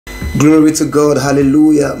Glory to God.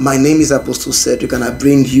 Hallelujah. My name is Apostle Cedric and I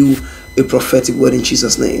bring you a prophetic word in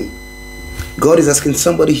Jesus' name. God is asking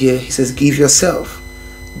somebody here. He says, give yourself.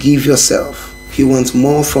 Give yourself. He wants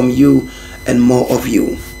more from you and more of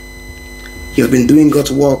you. You've been doing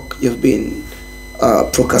God's work. You've been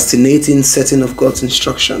procrastinating setting of God's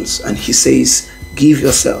instructions. And he says, give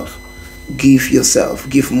yourself. Give yourself.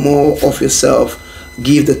 Give more of yourself.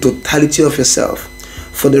 Give the totality of yourself.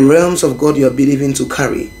 For the realms of God you are believing to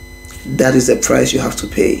carry, that is the price you have to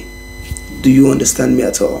pay. Do you understand me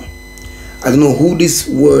at all? I don't know who this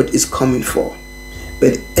word is coming for,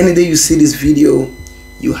 but any day you see this video,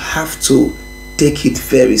 you have to take it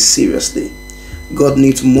very seriously. God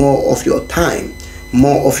needs more of your time,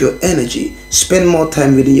 more of your energy. Spend more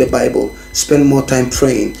time reading your Bible. Spend more time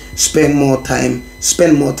praying. Spend more time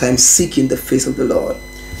seeking the face of the Lord.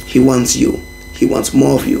 He wants you. He wants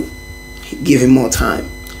more of you. Give him more time.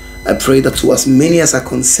 I pray that to as many as are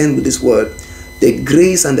concerned with this word, the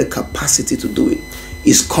grace and the capacity to do it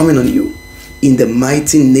is coming on you in the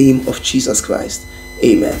mighty name of Jesus Christ.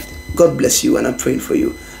 Amen. God bless you, and I'm praying for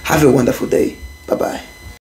you. Have a wonderful day. Bye-bye.